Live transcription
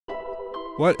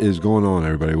What is going on,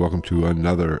 everybody? Welcome to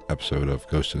another episode of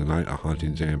Ghost of the Night, a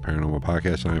Hauntings and Paranormal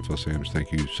podcast. I am Phil Sams.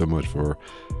 Thank you so much for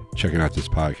checking out this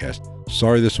podcast.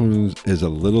 Sorry this one is a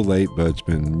little late, but it's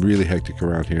been really hectic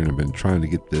around here, and I've been trying to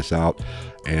get this out,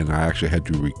 and I actually had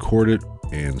to record it,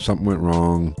 and something went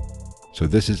wrong. So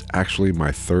this is actually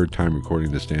my third time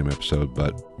recording this damn episode,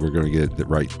 but we're going to get it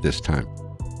right this time.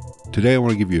 Today I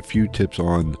want to give you a few tips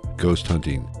on ghost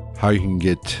hunting, how you can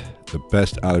get the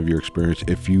best out of your experience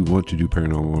if you want to do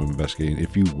paranormal investigating,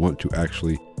 if you want to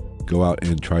actually go out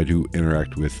and try to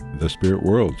interact with the spirit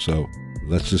world. So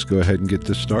let's just go ahead and get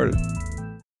this started.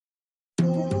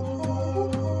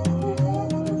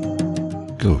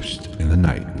 Ghost in the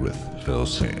Night with Phil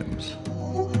Sams.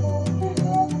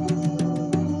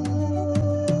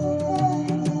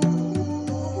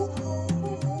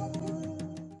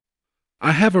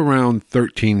 I have around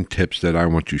 13 tips that I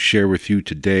want to share with you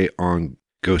today on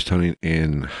ghost hunting,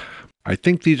 and I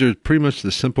think these are pretty much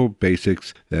the simple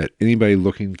basics that anybody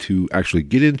looking to actually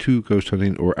get into ghost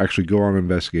hunting or actually go on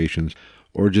investigations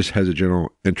or just has a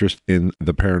general interest in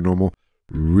the paranormal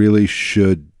really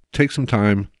should take some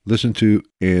time, listen to,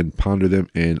 and ponder them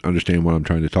and understand what I'm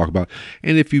trying to talk about.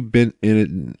 And if you've been in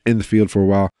it in the field for a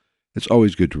while, it's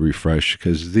always good to refresh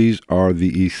because these are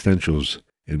the essentials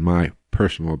in my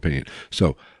personal opinion.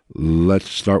 So let's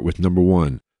start with number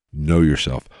one, know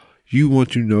yourself. You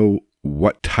want to know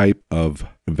what type of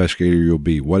investigator you'll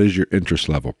be. What is your interest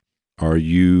level? Are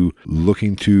you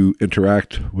looking to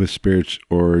interact with spirits,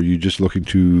 or are you just looking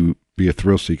to be a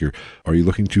thrill seeker? Are you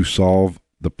looking to solve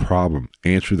the problem?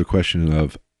 Answer the question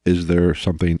of, is there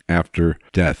something after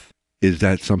death? Is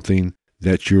that something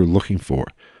that you're looking for?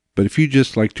 But if you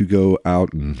just like to go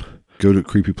out and go to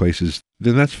creepy places,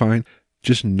 then that's fine.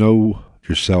 Just know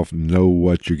yourself, know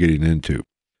what you're getting into.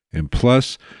 And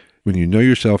plus, when you know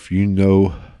yourself, you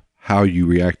know how you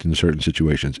react in certain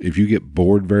situations. If you get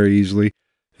bored very easily,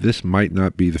 this might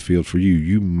not be the field for you.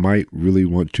 You might really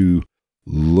want to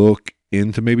look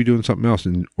into maybe doing something else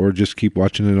or just keep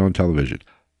watching it on television.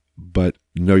 But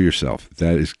know yourself.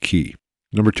 That is key.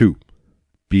 Number two,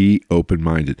 be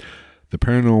open-minded. The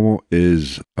paranormal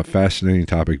is a fascinating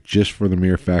topic just for the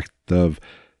mere fact of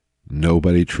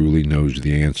nobody truly knows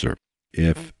the answer.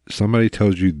 If somebody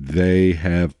tells you they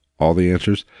have all the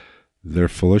answers, they're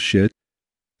full of shit.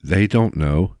 They don't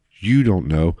know. You don't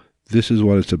know. This is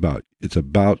what it's about. It's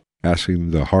about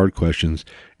asking the hard questions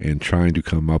and trying to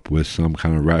come up with some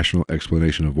kind of rational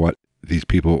explanation of what these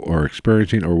people are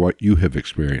experiencing or what you have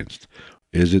experienced.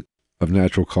 Is it of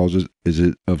natural causes? Is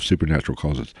it of supernatural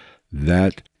causes?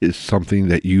 That is something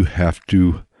that you have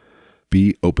to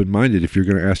be open-minded if you're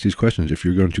going to ask these questions, if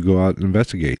you're going to go out and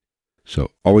investigate. So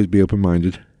always be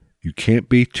open-minded. You can't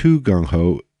be too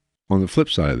gung-ho. On the flip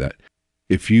side of that,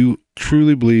 if you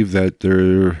truly believe that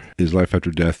there is life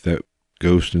after death, that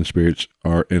ghosts and spirits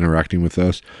are interacting with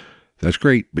us, that's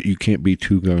great, but you can't be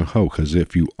too gung-ho, because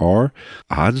if you are,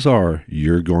 odds are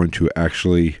you're going to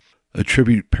actually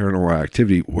attribute paranormal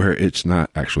activity where it's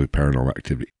not actually paranormal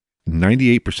activity.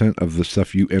 98% of the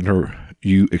stuff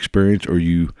you experience, or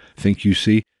you think you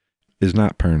see is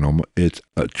not paranormal. It's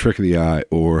a trick of the eye,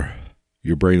 or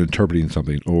your brain interpreting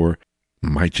something, or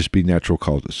might just be natural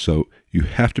causes. So you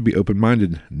have to be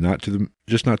open-minded, not to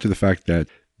the fact that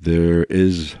there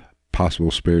is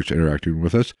possible spirits interacting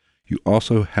with us. You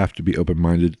also have to be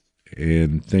open-minded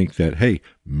and think that, hey,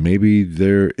 maybe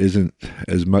there isn't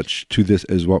as much to this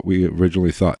as what we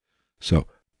originally thought. So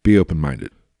be open-minded.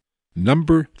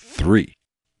 Number three,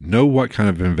 know what kind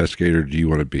of investigator do you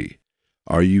want to be.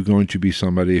 Are you going to be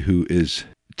somebody who is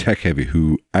tech-heavy,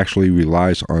 who actually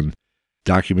relies on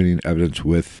documenting evidence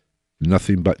with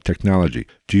nothing but technology?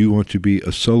 Do you want to be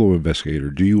a solo investigator?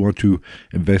 Do you want to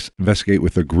investigate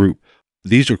with a group?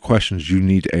 These are questions you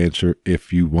need to answer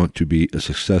if you want to be a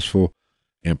successful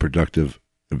and productive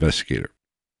investigator.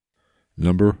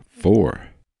 Number four,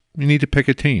 you need to pick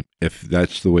a team if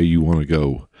that's the way you want to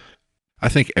go. I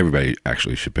think everybody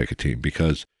actually should pick a team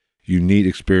because you need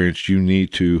experience. You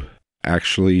need to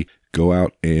actually go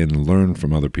out and learn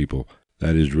from other people.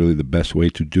 That is really the best way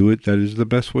to do it. That is the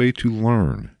best way to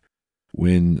learn.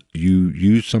 When you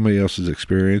use somebody else's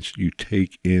experience, you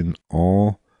take in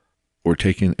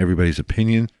everybody's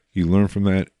opinion, you learn from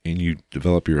that, and you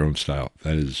develop your own style.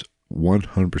 That is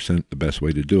 100% the best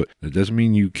way to do it. That doesn't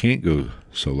mean you can't go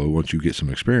solo once you get some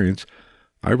experience.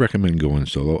 I recommend going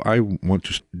solo. I want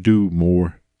to do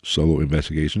more solo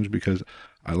investigations because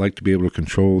I like to be able to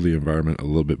control the environment a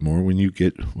little bit more. When you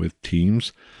get with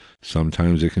teams,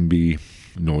 sometimes it can be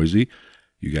noisy.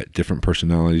 You got different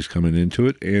personalities coming into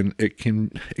it, and it can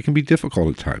be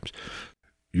difficult at times.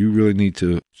 You really need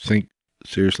to think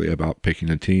seriously about picking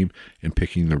a team and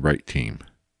picking the right team.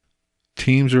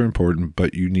 Teams are important,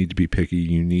 but you need to be picky.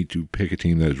 You need to pick a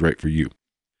team that is right for you.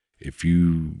 If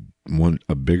you want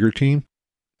a bigger team,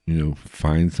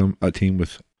 find a team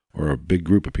with, or a big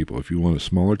group of people. If you want a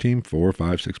smaller team, 4,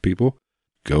 5, 6 people,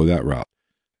 go that route.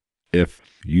 If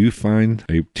you find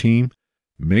a team,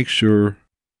 make sure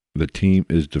the team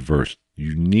is diverse.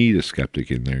 You need a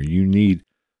skeptic in there. You need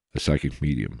a psychic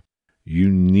medium. You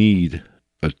need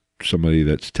somebody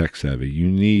that's tech savvy. You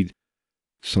need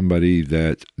somebody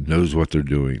that knows what they're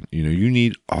doing. You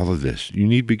need all of this. You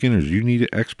need beginners. You need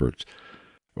experts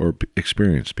or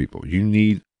experienced people. You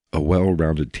need a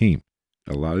well-rounded team.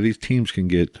 A lot of these teams can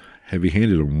get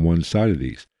heavy-handed on one side of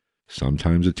these.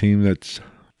 Sometimes a team that's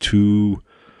too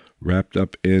wrapped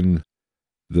up in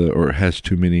or has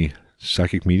too many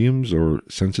psychic mediums or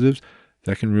sensitives,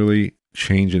 that can really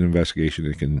change an investigation.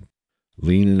 It can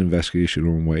lean an investigation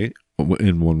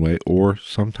in one way, or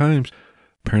sometimes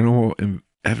paranormal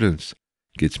evidence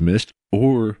gets missed,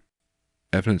 or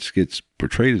evidence gets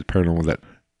portrayed as paranormal that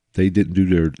they didn't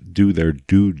do their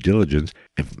due diligence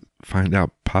and find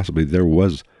out possibly there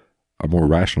was a more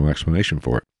rational explanation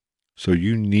for it. So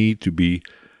you need to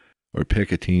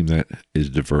pick a team that is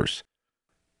diverse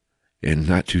and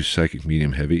not too psychic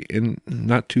medium heavy and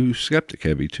not too skeptic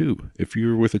heavy too. If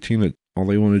you're with a team that all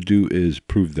they want to do is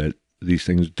prove that these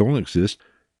things don't exist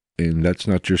and that's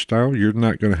not your style, you're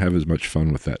not going to have as much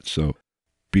fun with that. So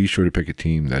be sure to pick a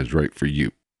team that is right for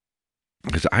you.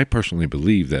 Because I personally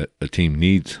believe that a team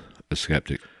needs a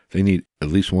skeptic. They need at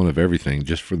least one of everything,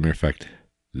 just for the mere fact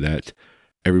that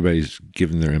everybody's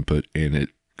giving their input and it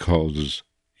causes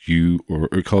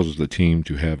it causes the team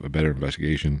to have a better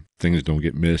investigation. Things don't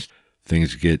get missed.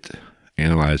 Things get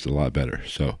analyzed a lot better.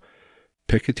 So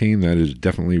pick a team that is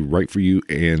definitely right for you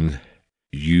and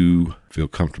you feel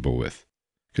comfortable with.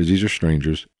 Because these are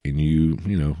strangers and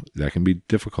that can be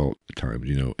difficult at times,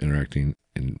 interacting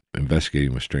and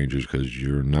investigating with strangers because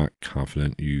you're not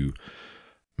confident. You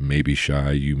may be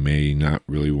shy. You may not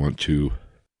really want to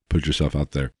put yourself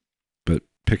out there. But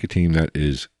pick a team that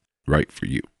is right for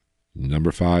you.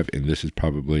 Number 5, and this is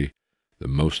probably the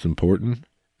most important,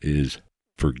 is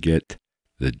forget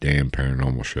the damn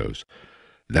paranormal shows.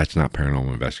 That's not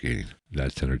paranormal investigating.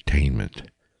 That's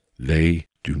entertainment. They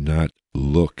do not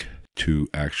look to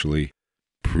actually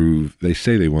prove, they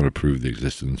say they want to prove the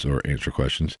existence or answer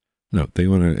questions. No, they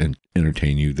want to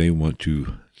entertain you. They want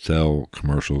to sell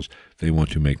commercials. They want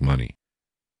to make money.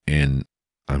 And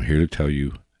I'm here to tell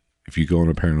you, if you go on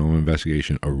a paranormal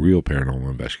investigation, a real paranormal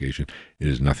investigation, it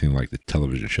is nothing like the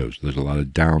television shows. There's a lot of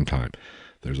downtime.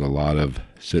 There's a lot of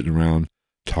sitting around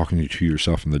talking to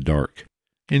yourself in the dark.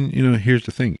 And, here's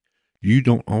the thing. You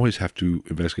don't always have to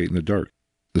investigate in the dark.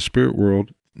 The spirit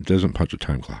world doesn't punch a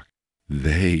time clock.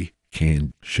 They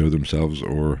can show themselves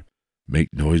or make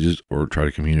noises or try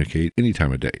to communicate any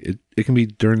time of day. It can be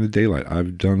during the daylight.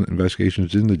 I've done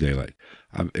investigations in the daylight.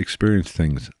 I've experienced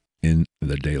things in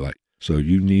the daylight. So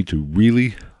you need to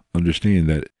really understand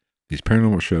that these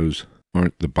paranormal shows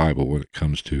aren't the Bible when it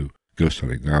comes to ghost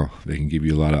hunting. Now, they can give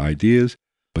you a lot of ideas,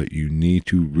 but you need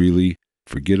to really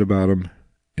forget about them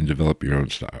and develop your own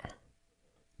style.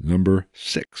 Number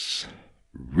 6,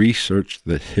 research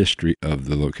the history of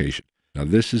the location. Now,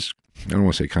 this is, I don't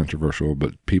want to say controversial,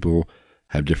 but people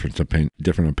have different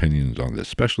opinions on this,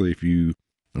 especially if you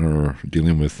are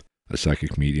dealing with a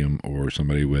psychic medium or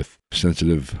somebody with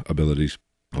sensitive abilities.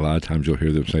 A lot of times you'll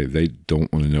hear them say they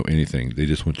don't want to know anything. They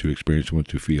just want to experience, want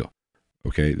to feel.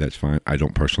 Okay, that's fine. I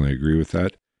don't personally agree with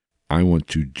that. I want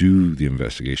to do the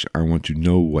investigation. I want to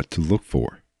know what to look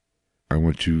for. I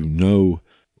want to know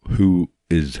who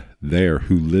is there,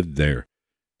 who lived there.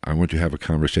 I want to have a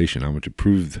conversation. I want to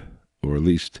prove, or at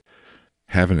least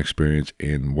have an experience,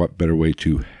 and what better way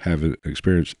to have an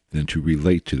experience than to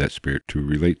relate to that spirit, to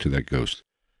relate to that ghost.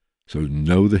 So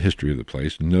know the history of the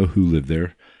place, know who lived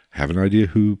there, have an idea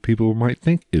who people might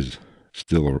think is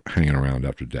still hanging around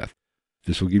after death.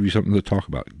 This will give you something to talk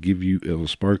about. It will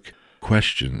spark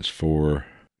questions for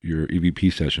your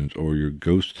EVP sessions or your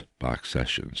ghost box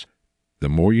sessions. The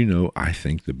more you know, I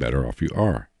think the better off you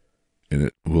are. And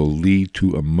it will lead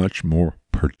to a much more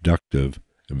productive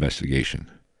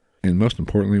investigation. And most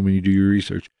importantly, when you do your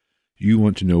research, you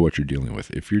want to know what you're dealing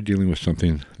with. If you're dealing with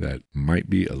something that might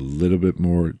be a little bit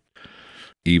more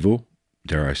evil,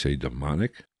 dare I say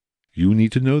demonic, you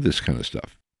need to know this kind of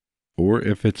stuff. Or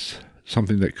if it's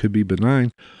something that could be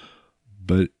benign,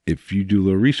 but if you do a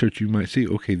little research, you might see,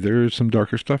 okay, there is some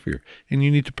darker stuff here. And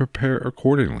you need to prepare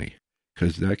accordingly,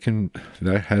 because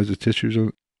that has its issues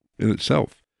in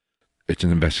itself. It's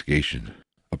an investigation.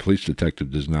 A police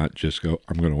detective does not just go,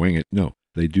 I'm going to wing it. No,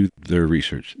 They do their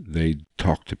research. They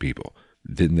talk to people.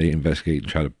 Then they investigate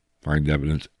and try to find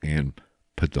evidence and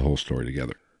put the whole story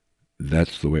together.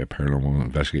 That's the way a paranormal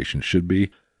investigation should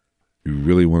be. You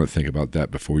really want to think about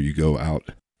that before you go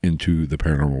out into the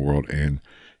paranormal world and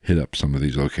hit up some of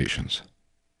these locations.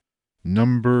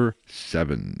 Number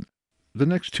 7. The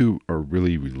next two are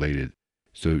really related,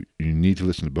 so you need to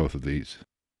listen to both of these.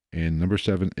 And number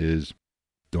 7 is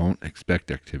don't expect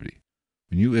activity.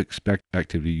 When you expect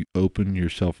activity, you open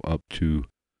yourself up to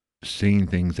seeing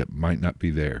things that might not be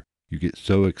there. You get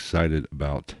so excited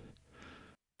about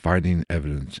finding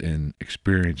evidence and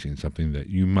experiencing something that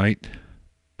you might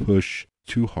push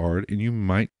too hard, and you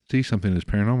might see something that's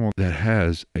paranormal that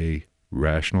has a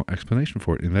rational explanation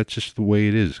for it. And that's just the way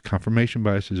it is. Confirmation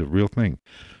bias is a real thing.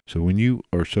 So when you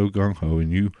are so gung-ho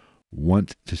and you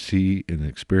want to see and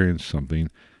experience something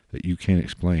that you can't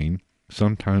explain,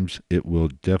 sometimes it will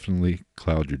definitely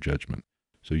cloud your judgment.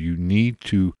 So you need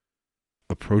to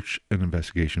approach an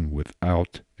investigation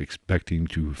without expecting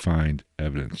to find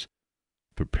evidence.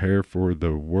 Prepare for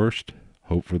the worst,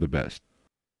 hope for the best.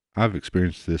 I've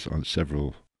experienced this on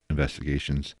several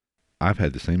investigations. I've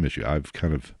had the same issue. I've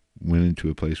kind of went into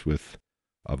a place with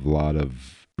a lot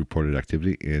of reported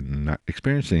activity and not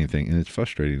experienced anything, and it's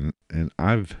frustrating. And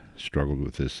I've struggled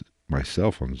with this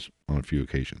myself on a few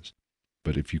occasions.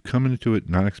 But if you come into it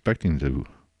not expecting to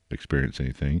experience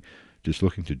anything, just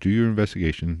looking to do your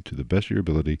investigation to the best of your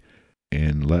ability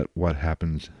and let what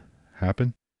happens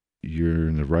happen, you're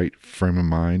in the right frame of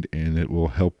mind, and it will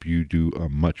help you do a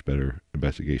much better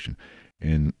investigation.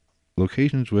 And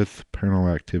locations with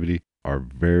paranormal activity are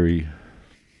very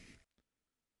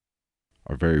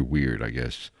weird, I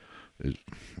guess.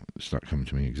 It's not coming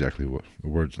to me exactly what the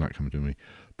word's not coming to me,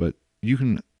 but you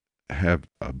can have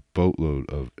a boatload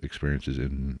of experiences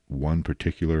in one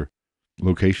particular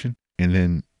location, and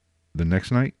then the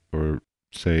next night, or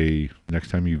say next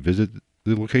time you visit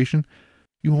the location,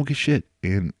 you won't get shit,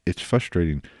 and it's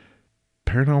frustrating.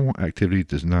 Paranormal activity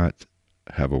does not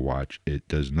have a watch. It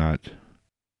does not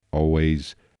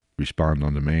always respond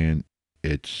on demand.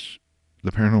 It's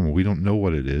the paranormal. We don't know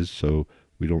what it is, so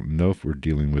we don't know if we're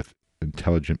dealing with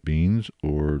intelligent beings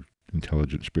or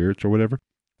intelligent spirits or whatever.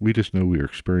 We just know we are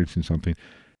experiencing something,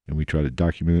 and we try to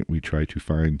document it. We try to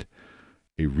find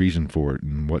a reason for it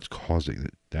and what's causing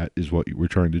it. That is what we're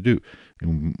trying to do.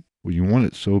 And when you want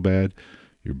it so bad,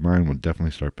 your mind will definitely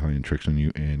start playing tricks on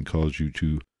you and cause you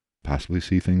to possibly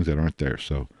see things that aren't there.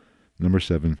 So, number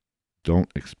 7, don't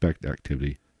expect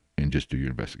activity and just do your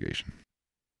investigation.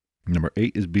 Number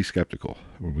 8 is be skeptical.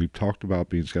 We've talked about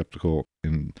being skeptical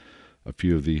in a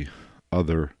few of the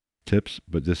other tips,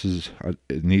 but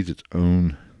it needs its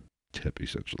own tip,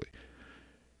 essentially.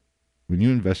 When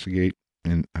you investigate,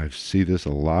 and I see this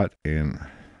a lot, and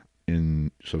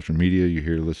in social media, you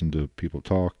listen to people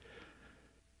talk.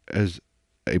 As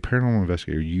a paranormal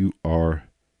investigator, you are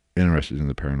interested in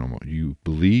the paranormal. You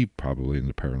believe probably in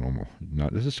the paranormal.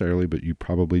 Not necessarily, but you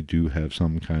probably do have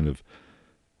some kind of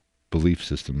belief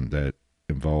system that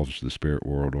involves the spirit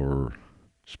world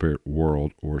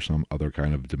or some other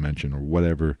kind of dimension or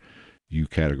whatever you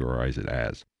categorize it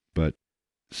as. But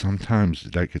sometimes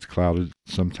that gets clouded.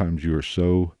 Sometimes you are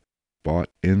so bought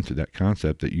into that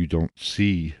concept that you don't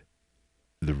see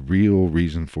the real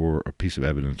reason for a piece of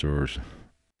evidence, or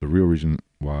the real reason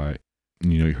why,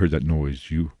 you heard that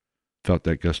noise, you felt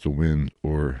that gust of wind,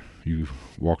 or you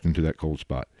walked into that cold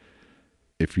spot.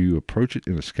 If you approach it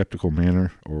in a skeptical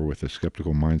manner or with a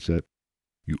skeptical mindset,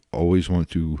 you always want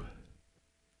to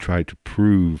try to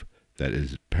prove that it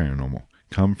is paranormal.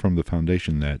 Come from the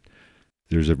foundation that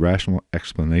there's a rational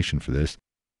explanation for this.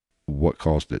 What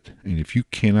caused it? And if you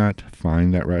cannot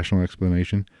find that rational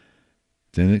explanation,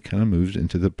 then it kind of moves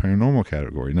into the paranormal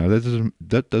category. Now,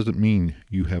 that doesn't mean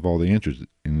you have all the answers,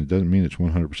 and it doesn't mean it's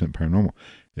 100% paranormal.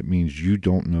 It means you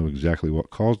don't know exactly what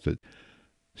caused it.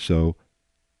 So,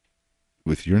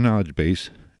 with your knowledge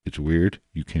base, it's weird,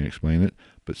 you can't explain it,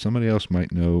 but somebody else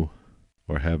might know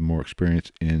or have more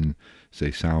experience in,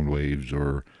 say, sound waves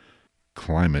or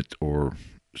climate or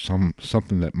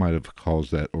something that might have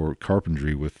caused that, or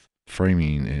carpentry with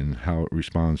framing and how it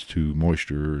responds to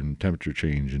moisture and temperature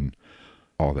change and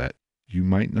all that. You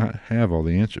might not have all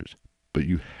the answers, but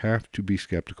you have to be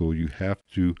skeptical. You have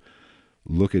to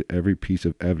look at every piece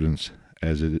of evidence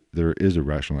as there is a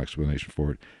rational explanation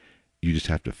for it. You just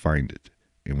have to find it.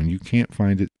 And when you can't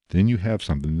find it, then you have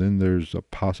something. Then there's a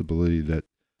possibility that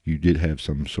you did have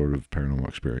some sort of paranormal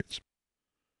experience.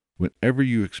 Whenever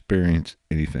you experience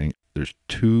anything, there's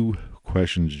 2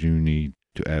 questions you need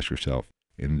to ask yourself.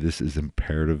 And this is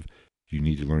imperative. You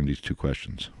need to learn these 2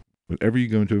 questions. Whenever you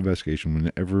go into investigation,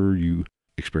 whenever you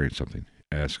experience something,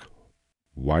 ask,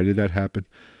 Why did that happen?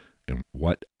 And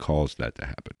what caused that to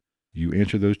happen? You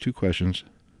answer those two questions,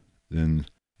 then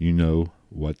you know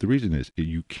what the reason is. If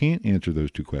you can't answer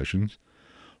those two questions,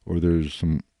 or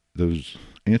those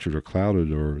answers are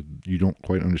clouded, or you don't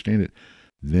quite understand it,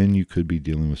 then you could be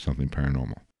dealing with something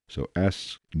paranormal. So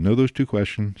know those two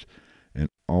questions, and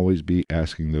always be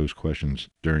asking those questions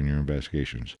during your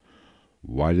investigations.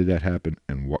 Why did that happen,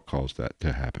 and what caused that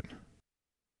to happen?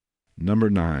 Number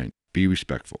 9, be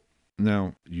respectful.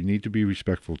 Now, you need to be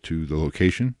respectful to the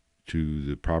location, to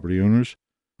the property owners.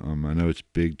 I know it's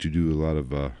big to do a lot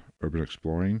of urban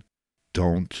exploring.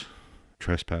 Don't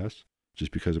trespass.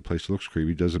 Just because a place looks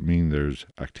creepy doesn't mean there's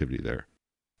activity there.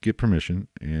 Get permission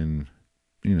and,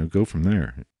 go from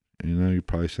there. You're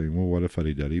probably saying, well, what a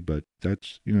fuddy-duddy, but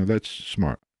that's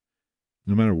smart.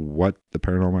 No matter what the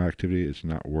paranormal activity, it's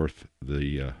not worth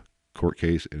the court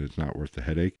case, and it's not worth the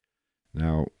headache.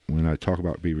 Now, when I talk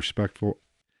about be respectful,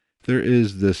 there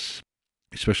is this,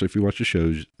 especially if you watch the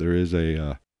shows, there is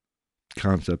a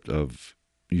concept of,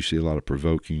 you see a lot of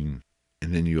provoking,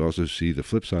 and then you also see the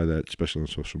flip side of that, especially on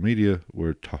social media,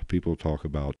 where people talk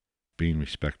about being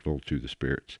respectful to the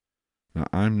spirits. Now,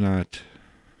 I'm not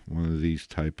one of these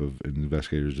type of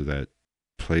investigators that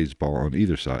plays ball on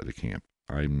either side of the camp.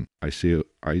 I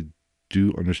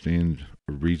do understand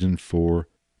a reason for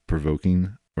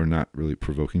provoking, or not really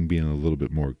provoking, being a little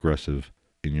bit more aggressive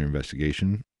in your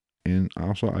investigation. And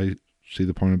also, I see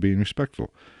the point of being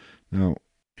respectful. Now,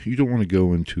 you don't want to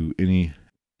go into any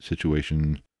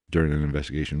situation during an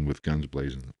investigation with guns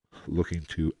blazing, looking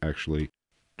to actually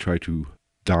try to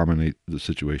dominate the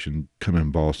situation, come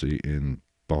in bossy and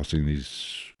bossing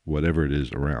these whatever it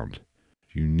is around.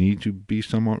 You need to be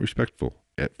somewhat respectful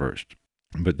at first.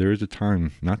 But there is a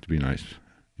time not to be nice,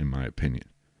 in my opinion.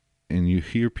 And you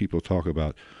hear people talk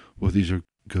about, well, these are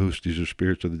ghosts, these are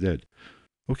spirits of the dead.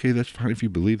 Okay, that's fine if you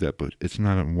believe that, but it's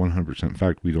not a 100%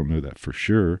 fact. We don't know that for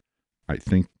sure. I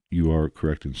think you are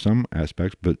correct in some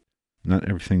aspects, but not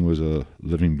everything was a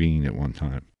living being at one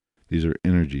time. These are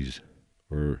energies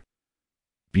or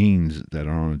beings that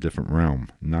are on a different realm.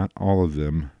 Not all of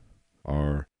them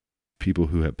are people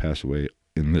who have passed away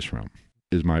in this realm,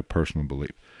 is my personal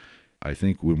belief. I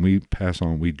think when we pass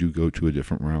on, we do go to a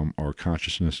different realm. Our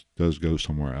consciousness does go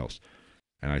somewhere else.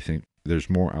 And I think there's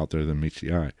more out there than meets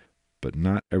the eye. But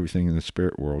not everything in the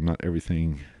spirit world, not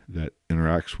everything that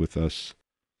interacts with us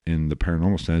in the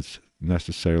paranormal sense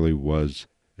necessarily was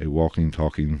a walking,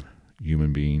 talking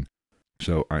human being.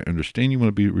 So I understand you want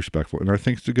to be respectful. And I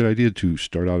think it's a good idea to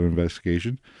start out an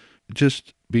investigation.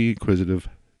 Just be inquisitive.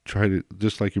 Try to,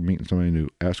 just like you're meeting somebody new,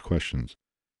 ask questions.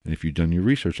 And if you've done your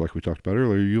research, like we talked about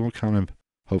earlier, you'll kind of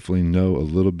hopefully know a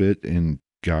little bit and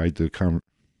guide the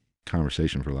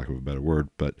conversation, for lack of a better word,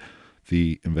 but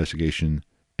the investigation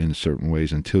in certain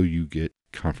ways until you get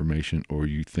confirmation or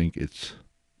you think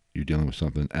you're dealing with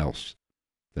something else.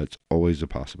 That's always a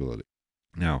possibility.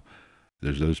 Now,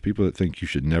 there's those people that think you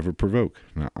should never provoke.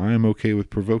 Now, I am okay with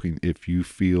provoking if you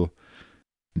feel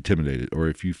intimidated or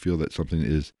if you feel that something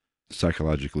is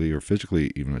psychologically or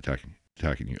physically even attacking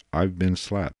you. I've been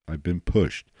slapped. I've been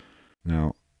pushed.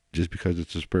 Now, just because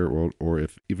it's a spirit world, or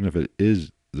even if it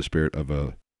is the spirit of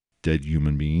a dead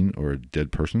human being or a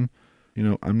dead person,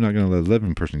 I'm not going to let a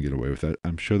living person get away with that.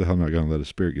 I'm sure the hell not going to let a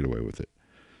spirit get away with it.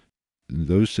 In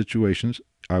those situations,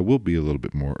 I will be a little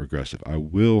bit more aggressive. I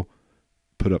will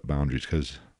put up boundaries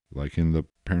because, like in the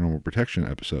paranormal protection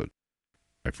episode,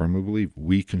 I firmly believe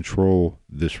we control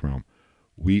this realm.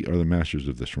 We are the masters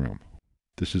of this realm.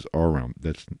 This is our realm.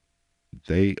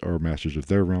 They are masters of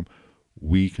their realm.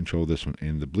 We control this one.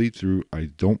 And the bleed through, I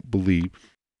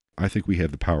think we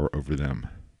have the power over them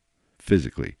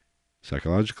physically.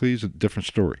 Psychologically is a different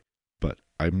story, but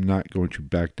I'm not going to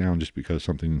back down just because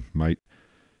something might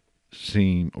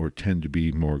seem or tend to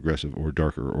be more aggressive or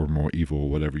darker or more evil,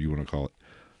 whatever you want to call it.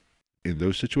 In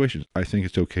those situations, I think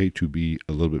it's okay to be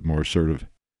a little bit more assertive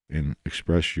and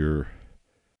express your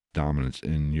dominance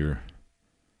and your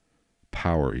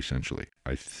power, essentially.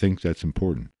 I think that's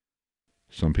important.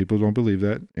 Some people don't believe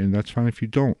that, and that's fine if you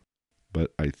don't.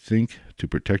 But I think to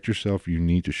protect yourself, you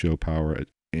need to show power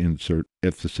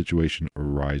if the situation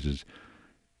arises.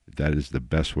 That is the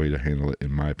best way to handle it,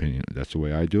 in my opinion. That's the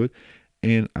way I do it,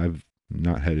 and I've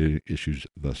not had any issues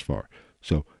thus far.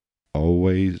 So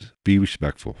always be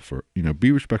respectful.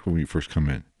 Be respectful when you first come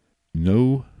in.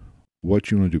 Know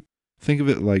what you want to do. Think of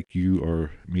it like you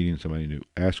are meeting somebody new.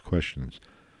 Ask questions.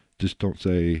 Just don't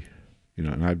say,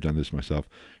 and I've done this myself,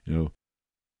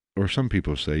 or some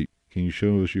people say, can you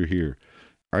show us you're here?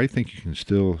 I think you can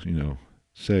still,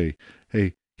 say,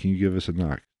 hey, can you give us a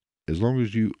knock? As long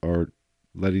as you are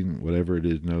letting whatever it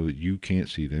is know that you can't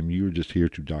see them. You are just here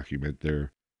to document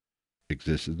their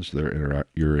existence,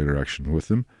 your interaction with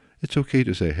them. It's okay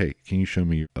to say, hey, can you show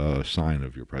me a sign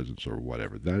of your presence or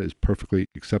whatever? That is perfectly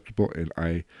acceptable, and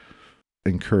I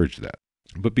encourage that.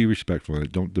 But be respectful in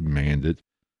it. Don't demand it.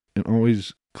 And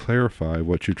always clarify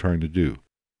what you're trying to do.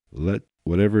 Let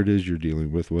whatever it is you're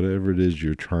dealing with, whatever it is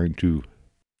you're trying to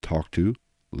talk to,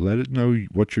 let it know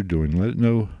what you're doing. Let it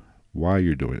know why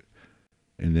you're doing it.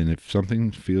 And then if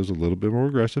something feels a little bit more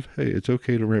aggressive, hey, it's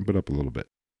okay to ramp it up a little bit.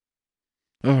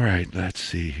 All right, let's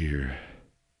see here.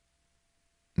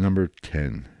 Number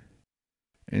 10.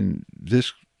 And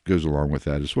this goes along with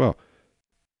that as well.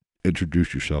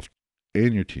 Introduce yourself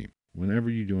and your team. Whenever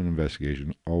you do an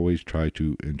investigation, always try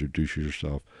to introduce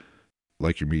yourself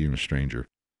like you're meeting a stranger.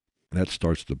 That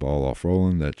starts the ball off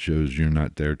rolling. That shows you're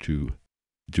not there to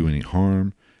do any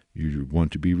harm. You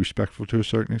want to be respectful to a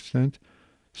certain extent.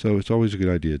 So it's always a good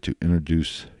idea to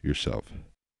introduce yourself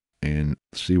and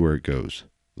see where it goes.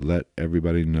 Let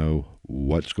everybody know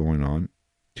what's going on,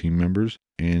 team members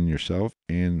and yourself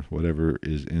and whatever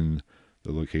is in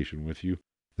the location with you.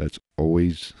 That's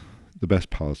always the best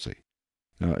policy.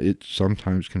 Now, it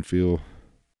sometimes can feel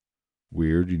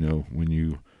weird, when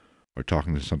you are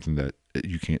talking to something that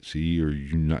you can't see or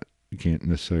you can't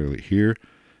necessarily hear.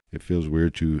 It feels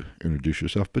weird to introduce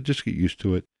yourself, but just get used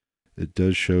to it. It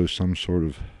does show some sort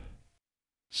of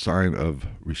sign of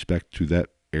respect to that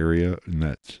area and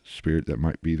that spirit that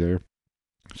might be there.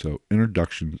 So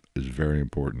introduction is very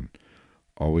important.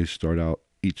 Always start out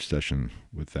each session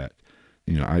with that.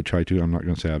 I try to. I'm not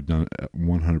going to say I've done it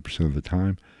 100% of the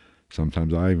time.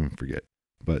 Sometimes I even forget.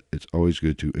 But it's always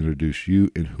good to introduce you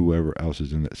and whoever else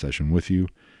is in that session with you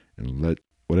and let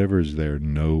whatever is there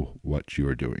know what you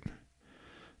are doing.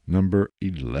 Number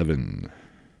 11,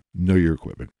 know your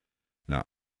equipment. Now,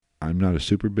 I'm not a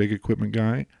super big equipment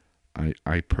guy.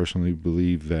 I personally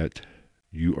believe that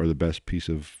you are the best piece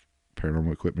of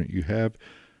paranormal equipment you have.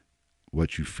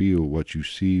 What you feel, what you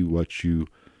see, what you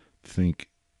think,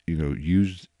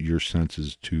 use your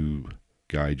senses to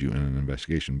guide you in an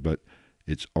investigation. But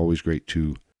it's always great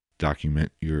to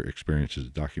document your experiences,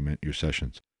 document your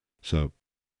sessions. So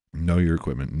know your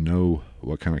equipment, know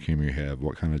what kind of camera you have,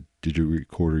 what kind of digital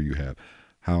recorder you have,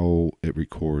 how it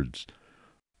records,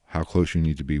 how close you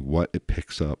need to be, what it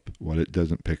picks up, what it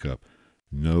doesn't pick up.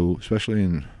 Know, especially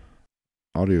in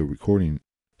audio recording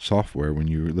software, when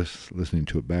you're listening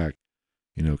to it back,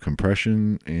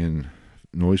 compression and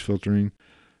noise filtering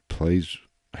plays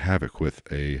havoc with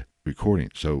a recording.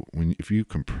 So if you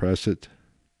compress it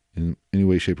in any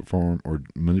way, shape, or form, or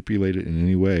manipulate it in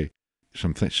any way,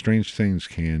 some strange things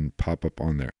can pop up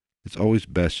on there. It's always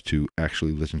best to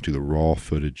actually listen to the raw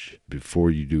footage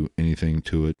before you do anything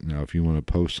to it. Now, if you want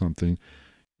to post something,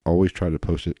 always try to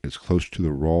post it as close to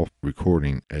the raw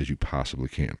recording as you possibly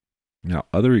can. Now,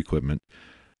 other equipment,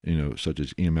 such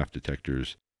as EMF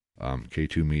detectors,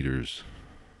 K2 meters,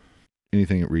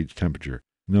 anything that reads temperature,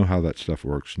 know how that stuff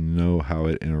works, know how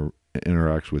it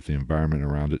interacts with the environment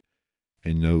around it,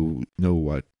 and know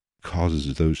what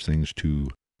causes those things to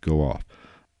go off.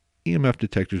 EMF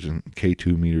detectors and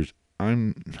K2 meters,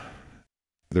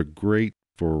 they're great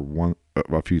for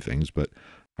a few things, but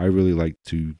I really like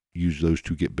to use those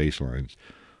to get baselines.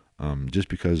 Just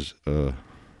because a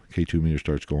K2 meter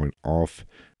starts going off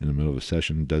in the middle of a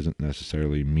session doesn't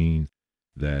necessarily mean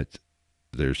that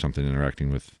there's something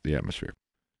interacting with the atmosphere.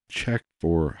 Check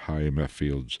for high EMF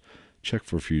fields, check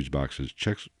for fuse boxes,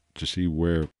 check to see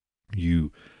where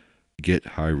you get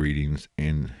high readings.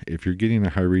 And if you're getting a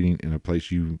high reading in a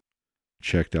place you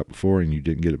checked out before and you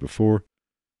didn't get it before,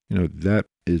 that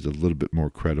is a little bit more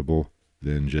credible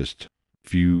than just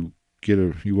if you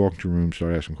walk into a room,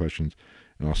 start asking questions,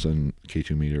 and all of a sudden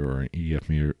K2 meter or an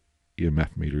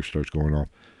EMF meter starts going off.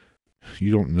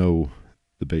 You don't know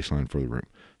the baseline for the room.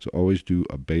 So always do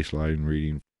a baseline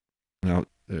reading. Now,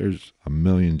 there's a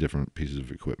million different pieces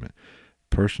of equipment.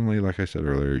 Personally, like I said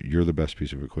earlier, you're the best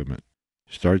piece of equipment.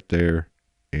 Start there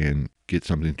and get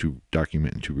something to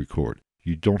document and to record.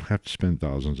 You don't have to spend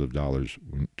thousands of dollars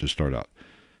to start out.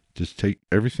 Just take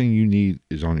everything you need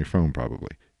is on your phone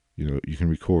probably. You can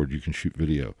record, you can shoot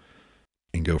video,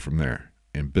 and go from there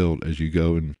and build as you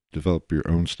go and develop your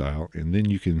own style, and then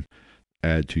you can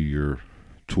add to your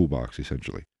toolbox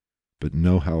essentially. But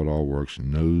know how it all works,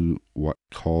 know what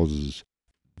causes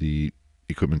the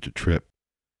equipment to trip.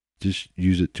 Just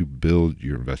use it to build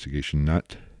your investigation,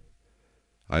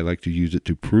 I like to use it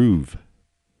to prove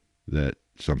that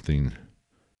something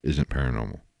isn't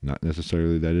paranormal, not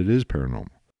necessarily that it is paranormal.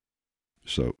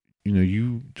 So,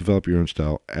 you develop your own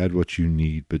style, add what you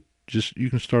need, but just you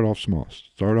can start off small.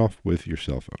 Start off with your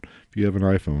cell phone. If you have an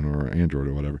iPhone or Android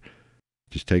or whatever,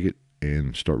 just take it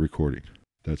and start recording.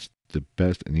 That's the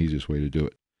best and easiest way to do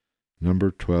it.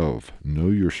 Number 12, know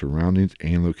your surroundings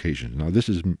and locations. Now, this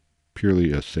is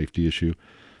purely a safety issue.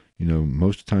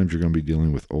 Most times you're going to be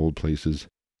dealing with old places.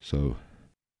 So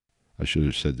I should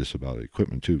have said this about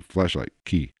equipment too. Flashlight,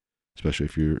 key, especially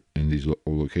if you're in these old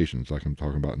locations like I'm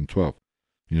talking about in 12.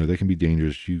 They can be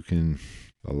dangerous.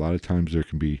 A lot of times there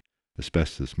can be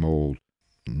asbestos, mold,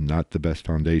 not the best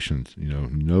foundations.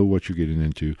 Know what you're getting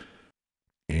into,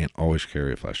 and always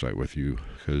carry a flashlight with you,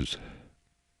 because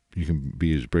you can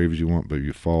be as brave as you want, but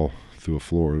you fall through a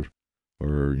floor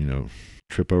or,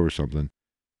 trip over something,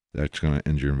 that's going to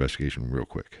end your investigation real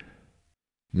quick.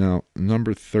 Now,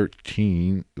 number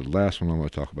 13, the last one I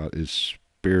want to talk about is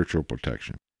spiritual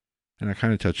protection. And I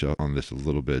kind of touched on this a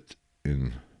little bit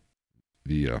in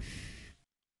the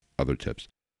other tips.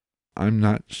 I'm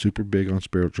not super big on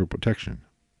spiritual protection.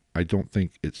 I don't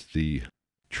think it's the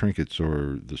trinkets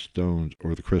or the stones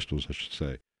or the crystals, I should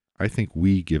say. I think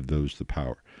we give those the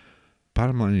power.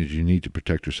 Bottom line is you need to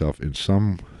protect yourself in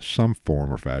some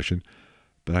form or fashion,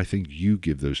 but I think you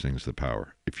give those things the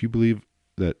power. If you believe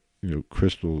that,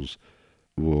 crystals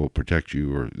will protect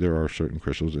you, or there are certain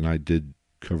crystals, and I did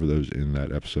cover those in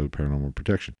that episode, Paranormal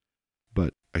Protection,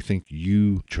 but I think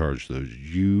you charge those,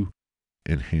 you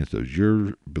enhance those.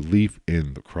 Your belief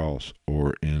in the cross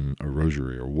or in a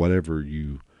rosary or whatever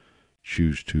you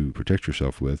choose to protect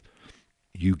yourself with,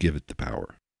 you give it the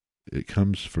power. It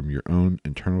comes from your own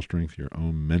internal strength, your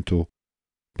own mental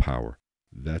power.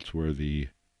 That's where the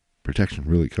protection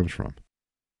really comes from.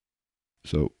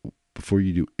 So before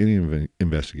you do any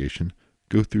investigation,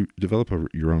 develop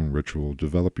your own ritual,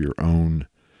 develop your own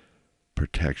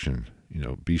protection.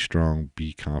 Be strong,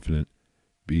 be confident,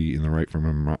 be in the right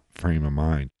frame of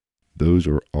mind. Those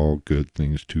are all good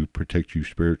things to protect you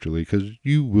spiritually, because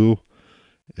you will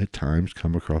at times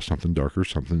come across something darker,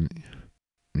 something,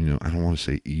 I don't want to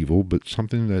say evil, but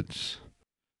something that's,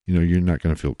 you're not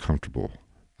going to feel comfortable.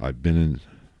 I've been in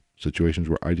situations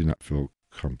where I did not feel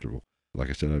comfortable. Like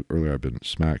I said earlier, I've been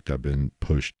smacked, I've been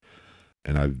pushed,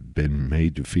 and I've been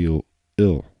made to feel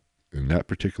ill. In that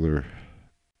particular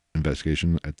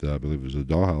investigation at I believe it was a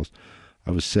dollhouse,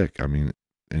 I was sick.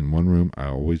 In one room, I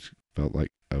always felt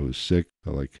like I was sick,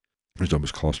 felt like it was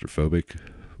almost claustrophobic,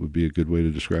 would be a good way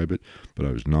to describe it, but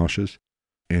I was nauseous,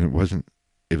 and it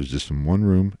was just in one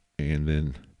room, and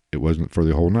then it wasn't for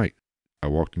the whole night. I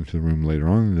walked into the room later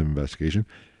on in the investigation,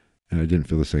 and I didn't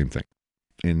feel the same thing.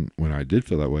 And when I did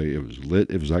feel that way, it was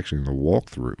lit. It was actually in the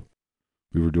walkthrough.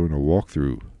 We were doing a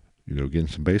walkthrough, getting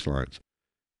some baselines.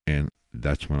 And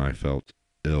that's when I felt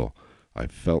ill. I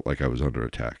felt like I was under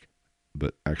attack.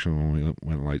 But actually, when we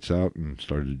went lights out and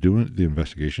started doing the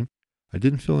investigation, I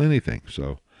didn't feel anything.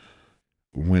 So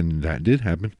when that did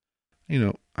happen,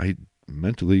 I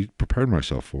mentally prepared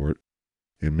myself for it.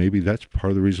 And maybe that's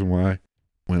part of the reason why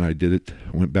when I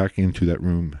went back into that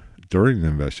room during the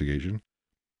investigation,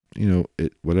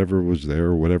 whatever was there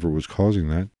or whatever was causing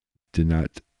that, did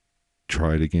not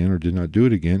try it again or did not do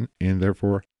it again, and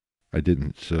therefore I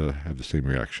didn't have the same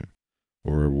reaction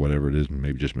or whatever it is, and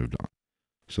maybe just moved on.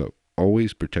 So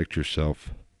always protect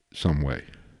yourself some way,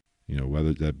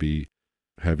 whether that be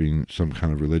having some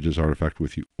kind of religious artifact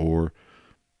with you or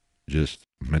just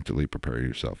mentally prepare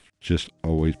yourself. Just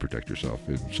always protect yourself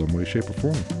in some way, shape, or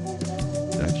form.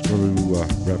 That's going to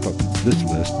wrap up this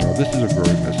list. Now, this is a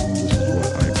growing list, and this is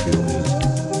what I feel is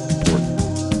important.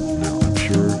 Now, I'm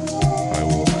sure I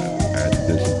will add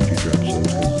this in future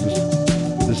episodes,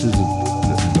 because this isn't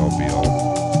the end-all be-all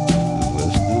of the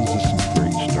list. This is just some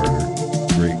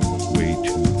great way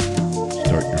to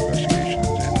start your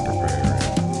investigations and prepare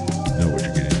and know what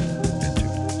you're getting into.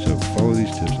 So follow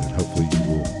these tips, and hopefully you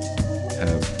will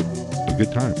have a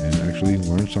good time and actually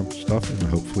learn some stuff, and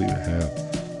hopefully have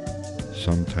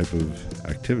some type of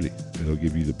activity. It'll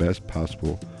give you the best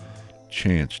possible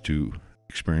chance to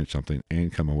experience something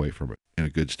and come away from it in a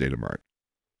good state of mind.